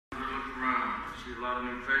See a lot of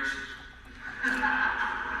new faces.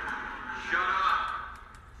 Shut up.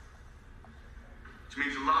 Which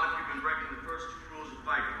means a lot of you have been breaking the first two rules of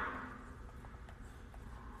Fight Club.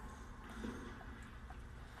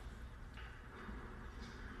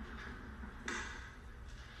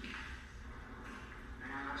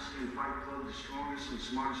 Man, I've seen Fight Club the strongest and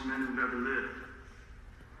smartest men who've ever lived.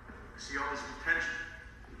 I see all this potential.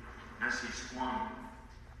 And I see squandering.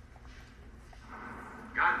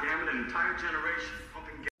 God damn it, an entire generation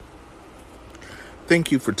pumping gas.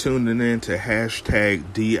 Thank you for tuning in to hashtag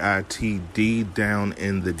DITD Down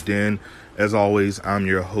in the Den. As always, I'm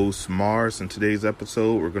your host, Mars. In today's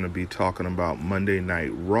episode, we're going to be talking about Monday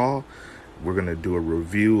Night Raw. We're going to do a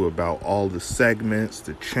review about all the segments,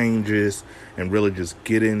 the changes, and really just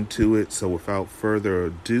get into it. So without further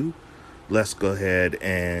ado, let's go ahead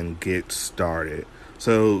and get started.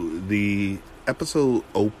 So the episode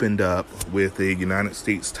opened up with a United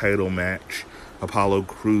States title match, Apollo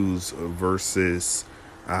Crews versus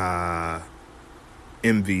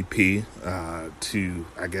MVP to,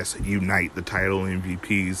 I guess, unite the title.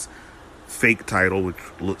 MVP's fake title, which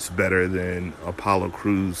looks better than Apollo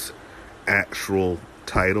Crews' actual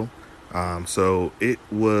title. So it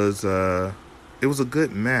was a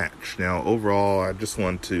good match. Now, overall, I just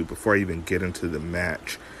want to, before I even get into the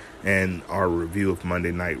match and our review of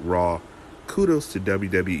Monday Night Raw, kudos to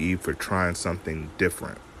WWE for trying something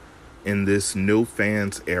different. In this no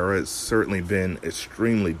fans era, it's certainly been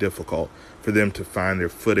extremely difficult for them to find their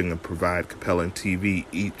footing and provide compelling TV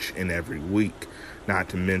each and every week. Not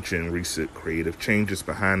to mention recent creative changes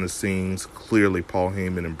behind the scenes. Clearly, Paul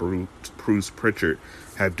Heyman and Bruce Pritchard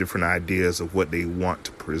have different ideas of what they want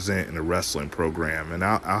to present in a wrestling program. And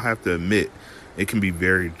I'll have to admit, it can be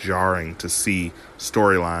very jarring to see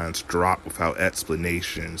storylines drop without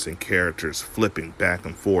explanations and characters flipping back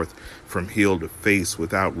and forth from heel to face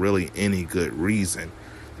without really any good reason.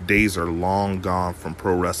 The days are long gone from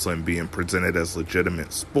pro wrestling being presented as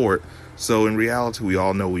legitimate sport, so in reality we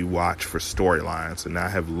all know we watch for storylines, and I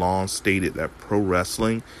have long stated that pro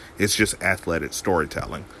wrestling is just athletic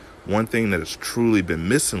storytelling. One thing that has truly been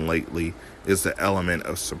missing lately is the element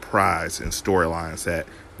of surprise in storylines that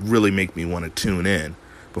really make me want to tune in.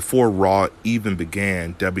 Before Raw even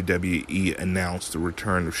began, WWE announced the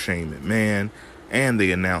return of Shane McMahon, and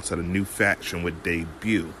they announced that a new faction would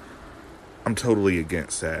debut. I'm totally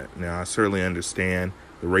against that. Now, I certainly understand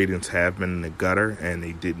the ratings have been in the gutter, and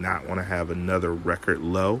they did not want to have another record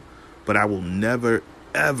low, but I will never,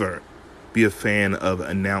 ever be a fan of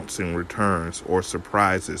announcing returns or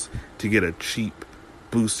surprises to get a cheap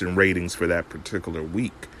boost in ratings for that particular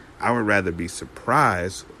week. I would rather be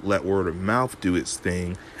surprised, let word of mouth do its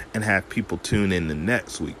thing, and have people tune in the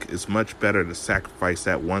next week. It's much better to sacrifice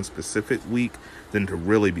that one specific week than to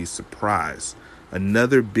really be surprised.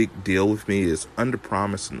 Another big deal with me is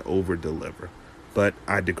underpromise and overdeliver. But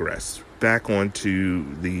I digress. Back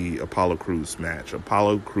onto the Apollo Crews match.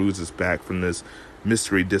 Apollo Crews is back from this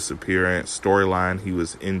mystery disappearance storyline. He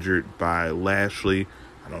was injured by Lashley.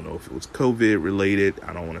 I don't know if it was COVID related.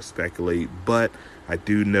 I don't want to speculate, but I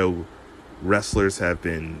do know wrestlers have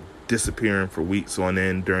been disappearing for weeks on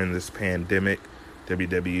end during this pandemic.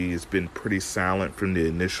 WWE has been pretty silent from the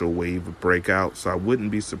initial wave of breakout, so I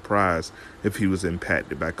wouldn't be surprised if he was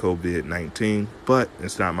impacted by COVID-19, but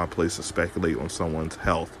it's not my place to speculate on someone's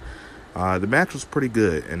health. The match was pretty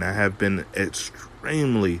good, and I have been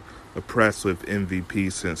extremely impressed with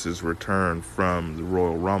MVP since his return from the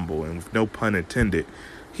Royal Rumble, and with no pun intended,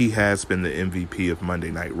 he has been the MVP of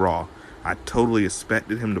Monday Night Raw. I totally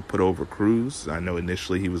expected him to put over Crews. I know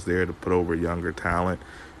initially he was there to put over younger talent,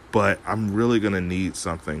 but I'm really going to need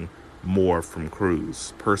something more from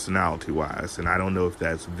Crews, personality-wise, and I don't know if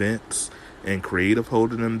that's Vince and creative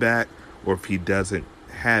holding him back, or if he doesn't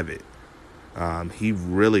have it. He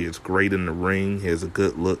really is great in the ring. He has a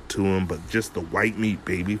good look to him, but just the white meat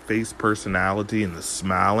babyface personality and the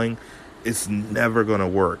smiling, it's never going to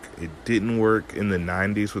work. It didn't work in the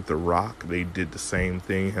 90s with The Rock. They did the same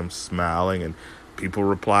thing, him smiling, and people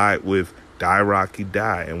replied with, "Die Rocky,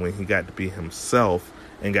 die." And when he got to be himself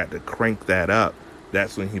and got to crank that up,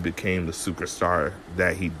 that's when he became the superstar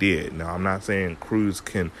that he did. Now, I'm not saying Crews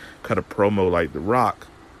can cut a promo like The Rock.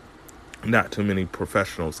 Not too many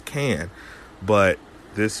professionals can. But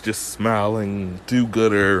this just smiling,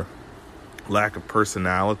 do-gooder, lack of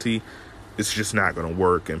personality, it's just not going to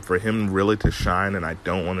work. And for him really to shine, and I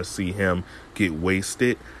don't want to see him get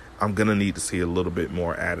wasted, I'm going to need to see a little bit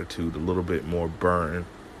more attitude, a little bit more burn.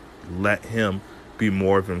 Let him be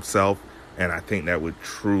more of himself, and I think that would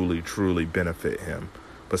truly, truly benefit him.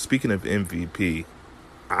 But speaking of MVP,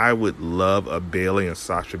 I would love a Bayley and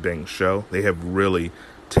Sasha Banks show. They have really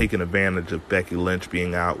taking advantage of Becky Lynch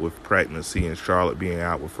being out with pregnancy and Charlotte being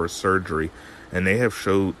out with her surgery. And they have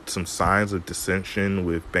showed some signs of dissension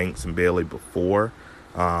with Banks and Bayley before.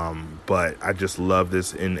 But I just love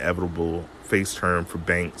this inevitable face turn for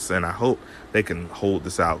Banks, and I hope they can hold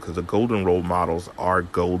this out, because the golden role models are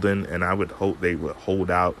golden, and I would hope they would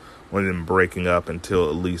hold out on them breaking up until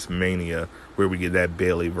at least Mania, where we get that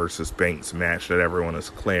Bayley versus Banks match that everyone is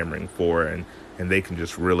clamoring for, and they can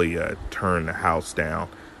just really turn the house down,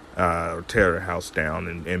 or tear the house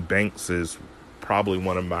down. And Banks is probably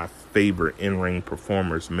one of my favorite in-ring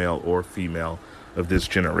performers, male or female, of this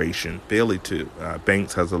generation. Bayley too.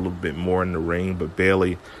 Banks has a little bit more in the ring, but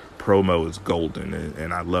Bayley promo is golden,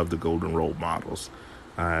 and I love the golden role models.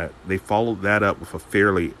 They followed that up with a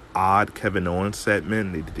fairly odd Kevin Owens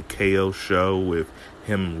segment. They did the KO show with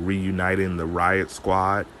him reuniting the Riot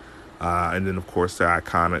Squad. And then, of course, the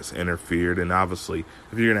Iconics interfered. And obviously,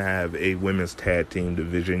 if you're going to have a women's tag team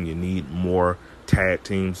division, you need more tag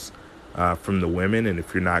teams from the women. And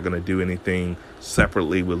if you're not going to do anything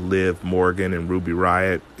separately with Liv Morgan and Ruby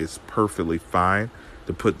Riott, it's perfectly fine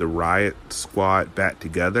to put the Riot Squad back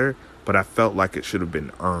together. But I felt like it should have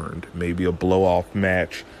been earned. Maybe a blow-off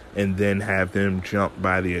match, and then have them jump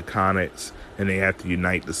by the Iconics, and they have to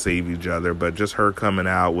unite to save each other. But just her coming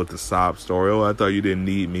out with the sob story, "Oh, I thought you didn't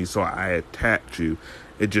need me, so I attacked you,"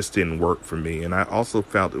 it just didn't work for me. And I also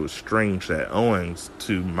felt it was strange that Owens,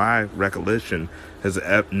 to my recollection, has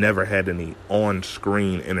never had any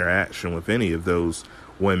on-screen interaction with any of those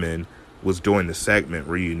women, was doing the segment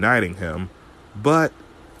reuniting him. But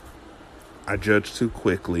I judged too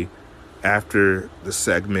quickly. After the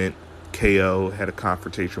segment, KO had a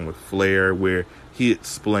confrontation with Flair where he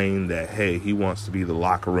explained that, hey, he wants to be the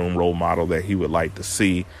locker room role model that he would like to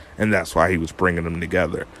see, and that's why he was bringing them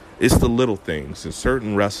together. It's the little things, and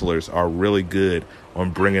certain wrestlers are really good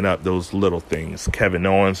on bringing up those little things. Kevin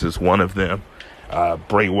Owens is one of them.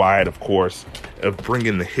 Bray Wyatt, of course,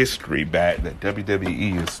 bringing the history back that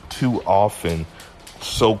WWE is too often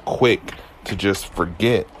so quick to just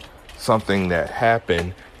forget something that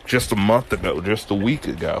happened just a month ago, just a week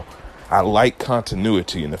ago. I like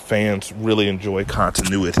continuity, and the fans really enjoy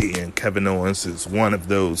continuity, and Kevin Owens is one of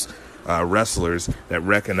those wrestlers that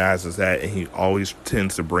recognizes that, and he always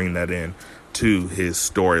tends to bring that in to his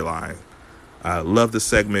storyline. I love the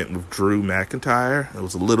segment with Drew McIntyre. There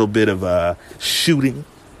was a little bit of shooting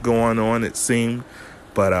going on, it seemed,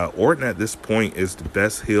 but Orton at this point is the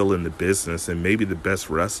best heel in the business, and maybe the best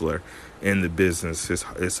wrestler in the business.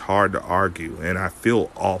 It's hard to argue, and I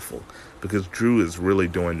feel awful because Drew is really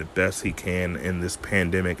doing the best he can in this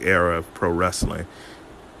pandemic era of pro wrestling.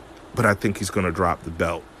 But I think he's going to drop the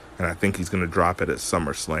belt, and I think he's going to drop it at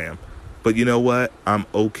SummerSlam. But you know what? I'm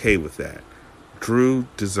okay with that. Drew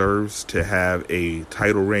deserves to have a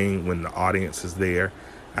title reign when the audience is there.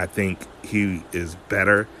 I think he is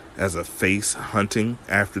better as a face hunting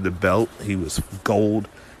after the belt. He was gold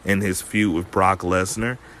in his feud with Brock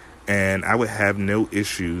Lesnar. And I would have no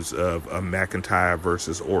issues of a McIntyre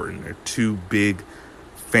versus Orton. They're two big,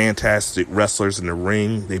 fantastic wrestlers in the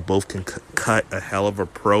ring. They both can cut a hell of a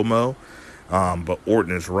promo. But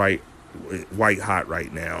Orton is white hot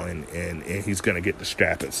right now. And he's going to get the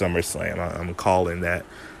strap at SummerSlam. I'm calling that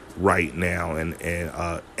right now. And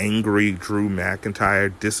angry Drew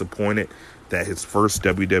McIntyre, disappointed that his first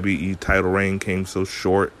WWE title reign came so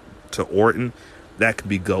short to Orton. That could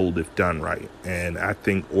be gold if done right. And I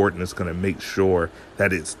think Orton is going to make sure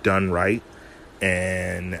that it's done right.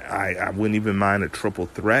 And I wouldn't even mind a triple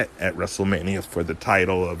threat at WrestleMania for the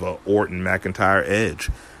title of a Orton, McIntyre,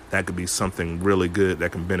 Edge. That could be something really good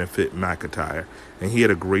that can benefit McIntyre. And he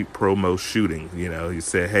had a great promo shooting. You know, he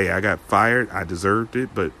said, hey, I got fired. I deserved it.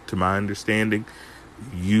 But to my understanding,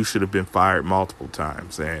 you should have been fired multiple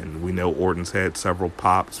times. And we know Orton's had several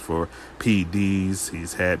pops for PDs.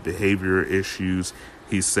 He's had behavior issues.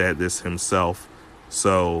 He said this himself.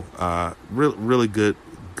 So really good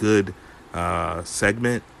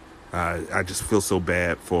segment. I just feel so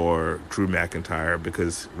bad for Drew McIntyre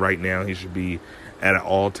because right now he should be at an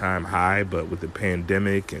all-time high, but with the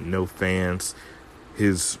pandemic and no fans,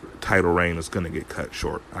 his title reign is going to get cut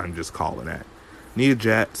short. I'm just calling that. Nia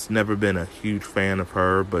Jax, never been a huge fan of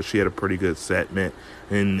her, but she had a pretty good segment,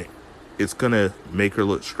 and it's going to make her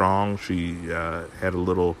look strong. She had a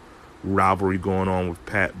little rivalry going on with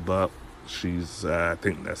Pat Buck. She's, I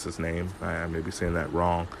think that's his name. I may be saying that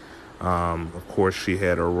wrong. Of course, she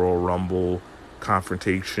had a Royal Rumble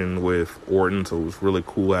confrontation with Orton, so it was really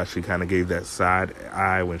cool how she kind of gave that side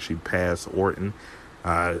eye when she passed Orton.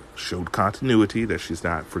 Showed continuity that she's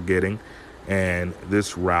not forgetting. And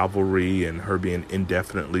this rivalry and her being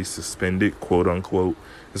indefinitely suspended, quote unquote,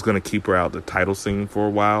 is going to keep her out the title scene for a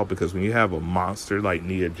while, because when you have a monster like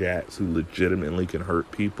Nia Jax who legitimately can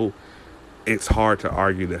hurt people, it's hard to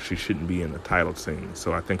argue that she shouldn't be in the title scene.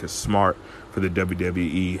 So I think it's smart for the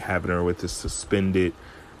WWE having her with this suspended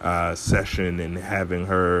session and having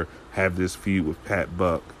her have this feud with Pat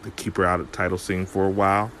Buck to keep her out of the title scene for a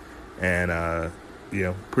while. And,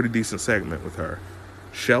 pretty decent segment with her.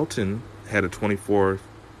 Shelton had a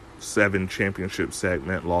 24/7 championship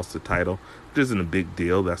segment, lost the title, which isn't a big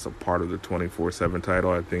deal. That's a part of the 24/7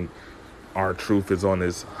 title. I think R-Truth is on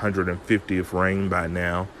his 150th reign by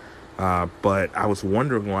now. But I was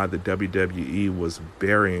wondering why the WWE was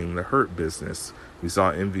burying the Hurt Business. We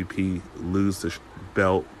saw MVP lose the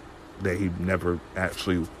belt that he never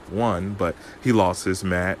actually won, but he lost his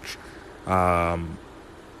match.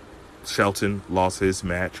 Shelton lost his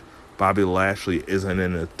match. Bobby Lashley isn't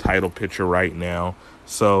in the title picture right now.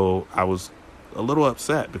 So I was a little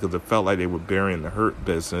upset because it felt like they were burying the Hurt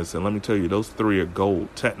Business. And let me tell you, those three are gold.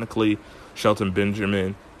 Technically, Shelton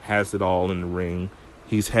Benjamin has it all in the ring.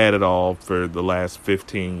 He's had it all for the last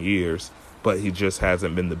 15 years, but he just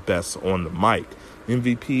hasn't been the best on the mic.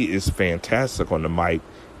 MVP is fantastic on the mic,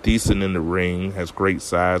 decent in the ring, has great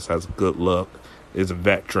size, has good look, is a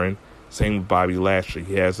veteran. Same with Bobby Lashley.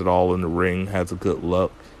 He has it all in the ring, has a good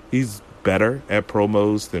look. He's better at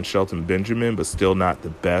promos than Shelton Benjamin, but still not the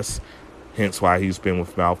best. Hence why he's been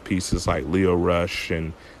with mouthpieces like Lio Rush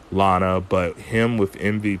and Lana. But him with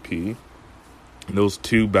MVP, those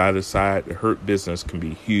two by the side, the Hurt Business can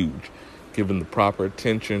be huge. Given the proper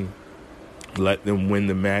attention, let them win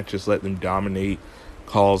the matches, let them dominate,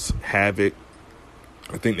 cause havoc.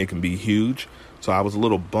 I think they can be huge. So I was a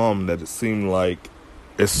little bummed that it seemed like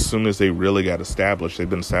as soon as they really got established, they've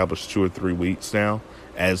been established 2 or 3 weeks now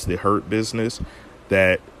as the Hurt Business,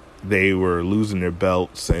 that they were losing their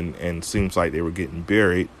belts and seems like they were getting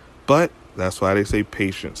buried. But that's why they say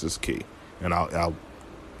patience is key. And I'll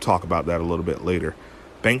talk about that a little bit later.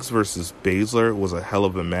 Banks versus Baszler was a hell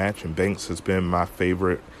of a match, and Banks has been my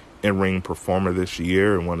favorite in-ring performer this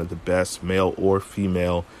year and one of the best, male or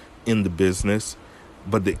female, in the business.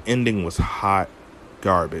 But the ending was hot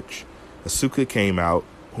garbage. Asuka came out,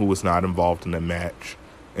 who was not involved in the match,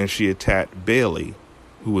 and she attacked Bayley,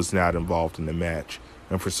 who was not involved in the match.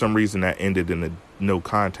 And for some reason that ended in a no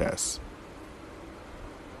contest.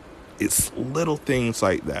 It's little things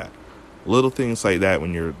like that. Little things like that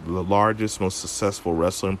when you're the largest, most successful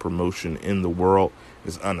wrestling promotion in the world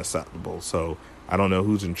is unacceptable. So I don't know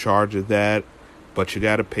who's in charge of that, but you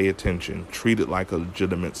got to pay attention. Treat it like a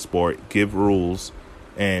legitimate sport. Give rules.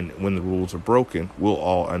 And when the rules are broken, we'll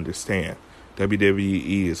all understand.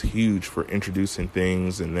 WWE is huge for introducing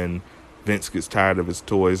things, and then Vince gets tired of his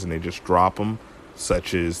toys and they just drop them,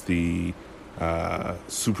 such as the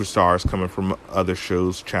superstars coming from other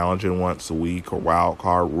shows challenging once a week, or wild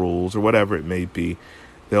card rules, or whatever it may be.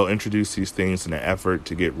 They'll introduce these things in an effort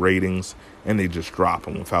to get ratings, and they just drop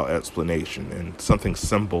them without explanation. And something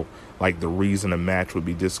simple like the reason a match would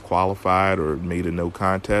be disqualified or made a no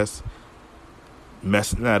contest,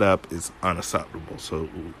 messing that up is unacceptable. So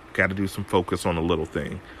got to do some focus on a little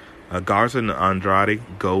thing. Garza and Andrade,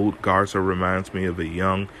 gold. Garza reminds me of a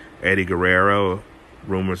young Eddie Guerrero.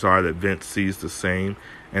 Rumors are that Vince sees the same,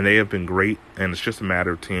 and they have been great, and it's just a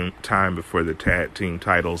matter of time before the tag team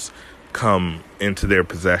titles come into their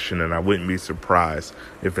possession, and I wouldn't be surprised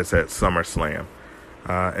if it's at SummerSlam.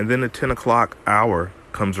 And then the 10 o'clock hour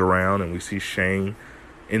comes around, and we see Shane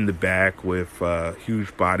in the back with a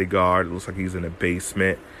huge bodyguard. It looks like he's in a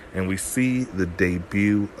basement, and we see the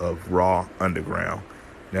debut of Raw Underground.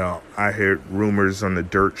 Now, I heard rumors on the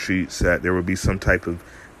dirt sheets that there would be some type of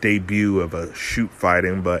debut of a shoot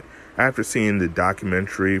fighting, but after seeing the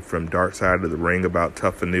documentary from Dark Side of the Ring about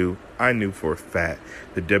Tough Anu, I knew for a fact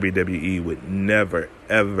the WWE would never,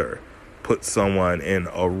 ever put someone in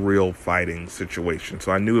a real fighting situation.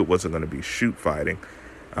 So I knew it wasn't going to be shoot fighting.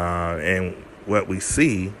 And what we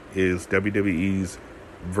see is WWE's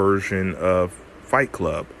version of Fight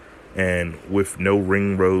Club, and with no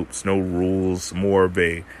ring ropes, no rules, more of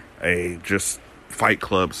a just Fight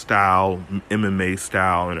Club style, MMA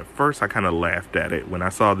style. And at first I kind of laughed at it when I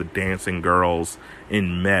saw the dancing girls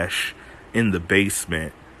in mesh in the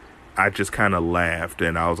basement. I just kind of laughed,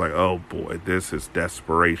 and I was like, oh boy, this is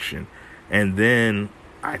desperation. And then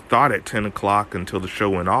I thought at 10 o'clock until the show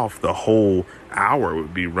went off, the whole hour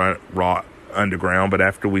would be Raw Underground. But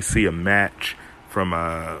after we see a match from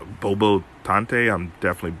Bobo Tante, I'm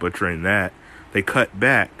definitely butchering that, they cut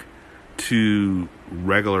back to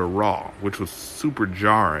regular Raw, which was super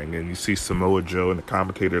jarring. And you see Samoa Joe and the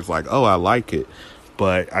commentators like, oh, I like it,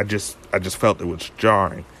 but I just felt it was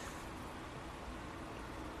jarring.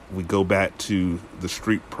 we go back to the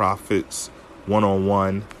Street Profits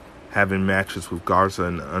one-on-one, having matches with Garza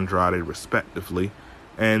and Andrade respectively.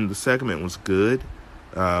 And the segment was good,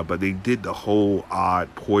 but they did the whole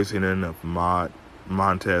odd poisoning of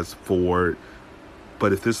Montez Ford.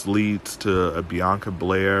 But if this leads to a Bianca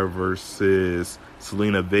Belair versus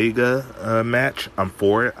Selena Vega match, I'm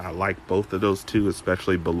for it. I like both of those two,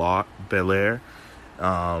 especially Belair.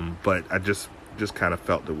 But I just kind of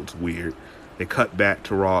felt it was weird. They cut back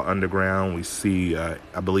to Raw Underground. We see, I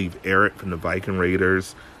believe, Eric from the Viking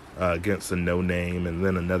Raiders against a no-name, and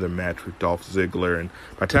then another match with Dolph Ziggler. And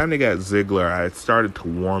by the time they got Ziggler, I started to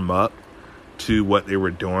warm up to what they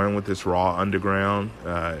were doing with this Raw Underground.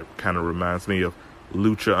 It kind of reminds me of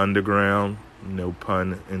Lucha Underground, no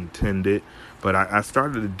pun intended. But I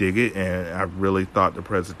started to dig it, and I really thought the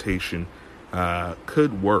presentation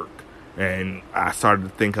could work. And I started to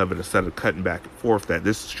think of it, instead of cutting back and forth, that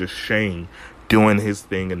this is just Shane doing his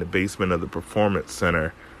thing in the basement of the Performance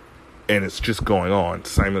Center, and it's just going on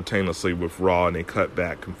simultaneously with Raw, and they cut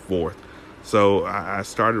back and forth. So I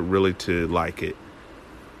started really to like it.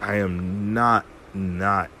 I am not, and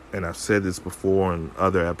I've said this before in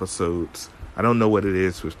other episodes, I don't know what it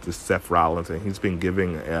is with the Seth Rollins, and he's been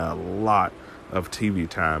giving a lot of TV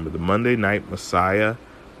time. But the Monday Night Messiah,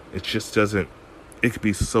 it just doesn't, it could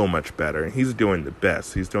be so much better. And he's doing the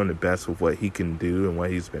best. He's doing the best with what he can do and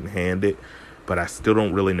what he's been handed. But I still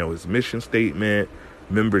don't really know his mission statement.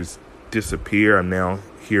 Members disappear. I'm now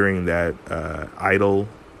hearing that Idol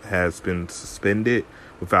has been suspended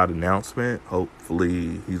without announcement.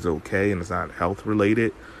 Hopefully he's okay and it's not health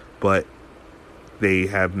related. But they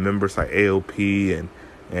have members like AOP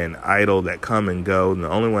and Idol that come and go. And the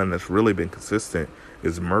only one that's really been consistent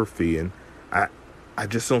is Murphy. And I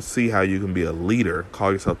just don't see how you can be a leader,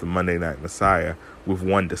 call yourself the Monday Night Messiah, with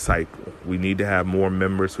one disciple. We need to have more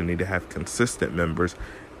members. We need to have consistent members.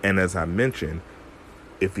 And as I mentioned,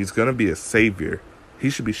 if he's going to be a savior, he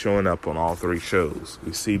should be showing up on all three shows.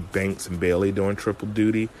 We see Banks and Bailey doing triple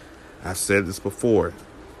duty. I've said this before.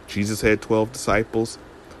 Jesus had 12 disciples.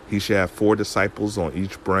 He should have 4 disciples on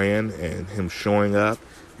each brand, and him showing up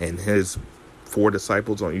and his 4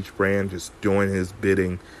 disciples on each brand just doing his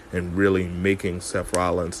bidding and really making Seth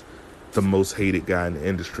Rollins the most hated guy in the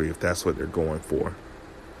industry, if that's what they're going for.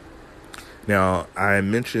 Now, I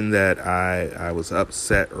mentioned that I was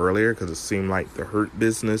upset earlier because it seemed like the Hurt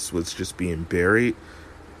Business was just being buried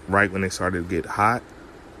right when they started to get hot.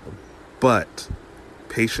 But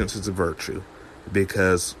patience is a virtue,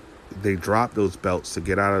 because they dropped those belts to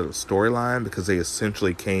get out of the storyline, because they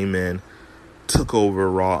essentially came in, took over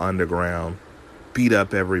Raw Underground, beat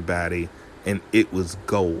up everybody, and it was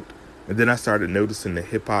gold. And then I started noticing the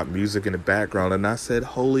hip-hop music in the background, and I said,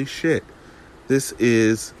 holy shit, this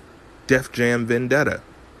is Def Jam Vendetta.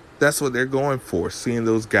 That's what they're going for. Seeing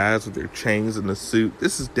those guys with their chains in the suit,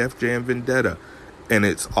 this is Def Jam Vendetta, and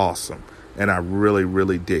it's awesome. And I really,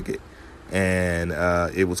 really dig it. And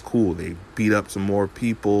it was cool. They beat up some more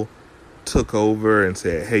people, took over, and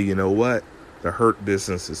said, hey, you know what? The Hurt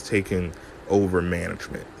Business is taking over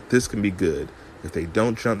management. This can be good. If they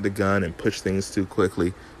don't jump the gun and push things too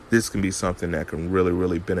quickly, this can be something that can really,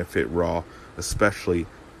 really benefit Raw, especially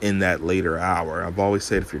in that later hour. I've always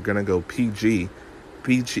said, if you're going to go PG,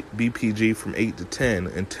 be PG from 8 to 10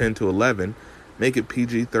 and 10 to 11, make it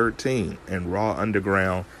PG-13. And Raw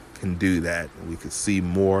Underground can do that. We could see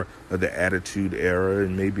more of the Attitude Era,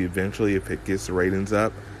 and maybe eventually, if it gets the ratings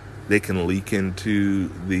up, they can leak into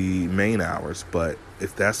the main hours. But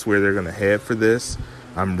if that's where they're going to head for this,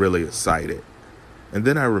 I'm really excited. And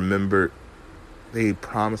then I remembered they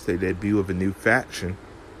promised a debut of a new faction,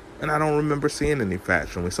 and I don't remember seeing any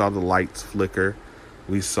faction. We saw the lights flicker.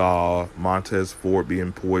 We saw Montez Ford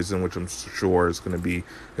being poisoned, which I'm sure is going to be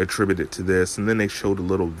attributed to this. And then they showed a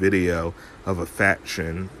little video of a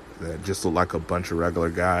faction that just looked like a bunch of regular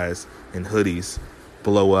guys in hoodies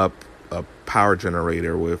blow up a power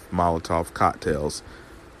generator with Molotov cocktails.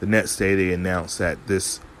 The next day they announced that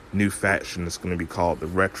this new faction is going to be called the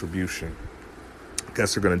Retribution. I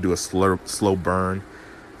guess they're going to do a slow burn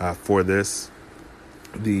for this.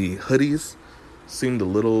 The hoodies seemed a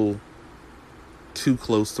little too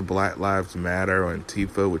close to Black Lives Matter or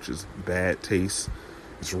Antifa, which is bad taste.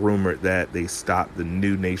 It's rumored that they stopped the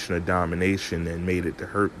new Nation of Domination and made it the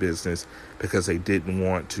Hurt Business because they didn't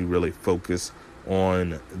want to really focus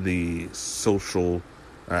on the social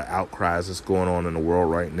outcries that's going on in the world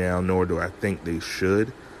right now, nor do I think they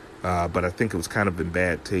should. But I think it was kind of in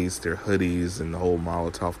bad taste. Their hoodies and the whole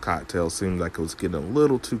Molotov cocktail seemed like it was getting a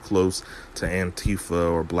little too close to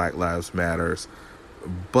Antifa or Black Lives Matters.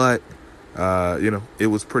 But, it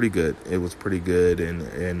was pretty good. It was pretty good,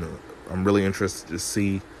 and I'm really interested to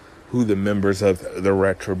see who the members of the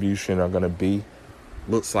Retribution are going to be.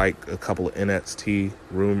 Looks like a couple of NXT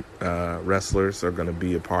wrestlers are going to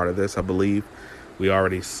be a part of this, I believe. We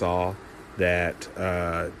already saw that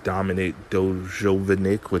Dominic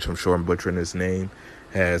Dojovinic, which I'm sure I'm butchering his name,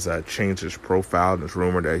 has changed his profile, and it's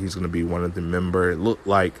rumored that he's going to be one of the members. It looked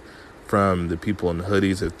like from the people in the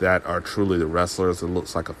hoodies, if that are truly the wrestlers, it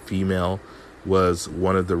looks like a female was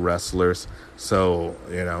one of the wrestlers. So,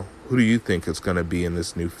 who do you think is going to be in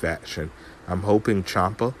this new faction? I'm hoping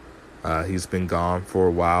Ciampa. He's been gone for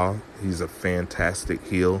a while. He's a fantastic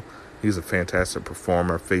heel. He's a fantastic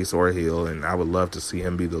performer, face or heel, and I would love to see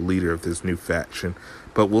him be the leader of this new faction.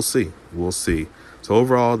 But we'll see. We'll see. So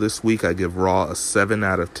overall, this week I give Raw a 7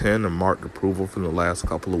 out of 10, a marked approval from the last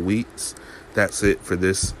couple of weeks. That's it for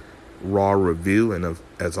this Raw review. And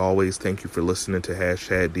as always, thank you for listening to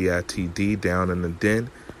 #DITD Down in the Den.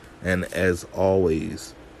 And as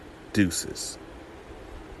always, deuces.